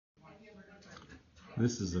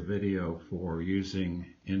This is a video for using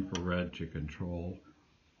infrared to control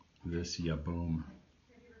this Yahboom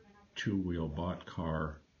two-wheel bot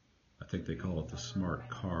car. I think they call it the smart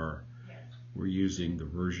car. We're using the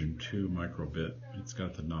version 2 microbit. It's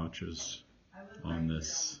got the notches on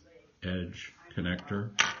this edge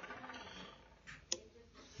connector.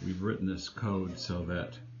 We've written this code so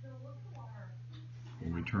that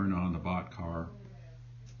when we turn on the bot car,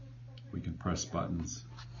 we can press buttons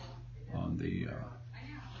on the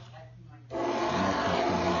remote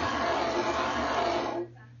control.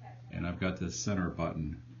 And I've got this center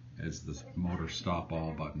button as the motor stop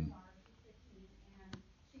all button.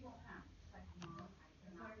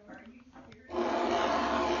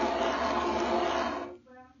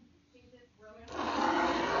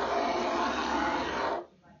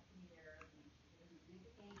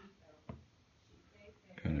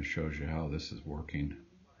 Kind of shows you how this is working.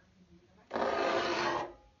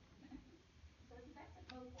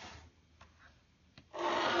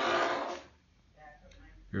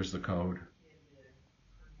 Here's the code.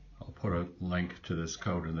 I'll put a link to this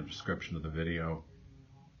code in the description of the video.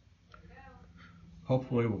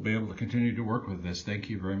 Hopefully we'll be able to continue to work with this. Thank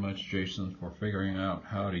you very much, Jason, for figuring out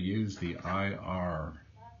how to use the IR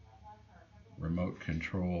remote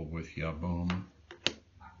control with Yahboom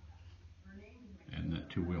and the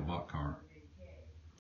two-wheel bot car.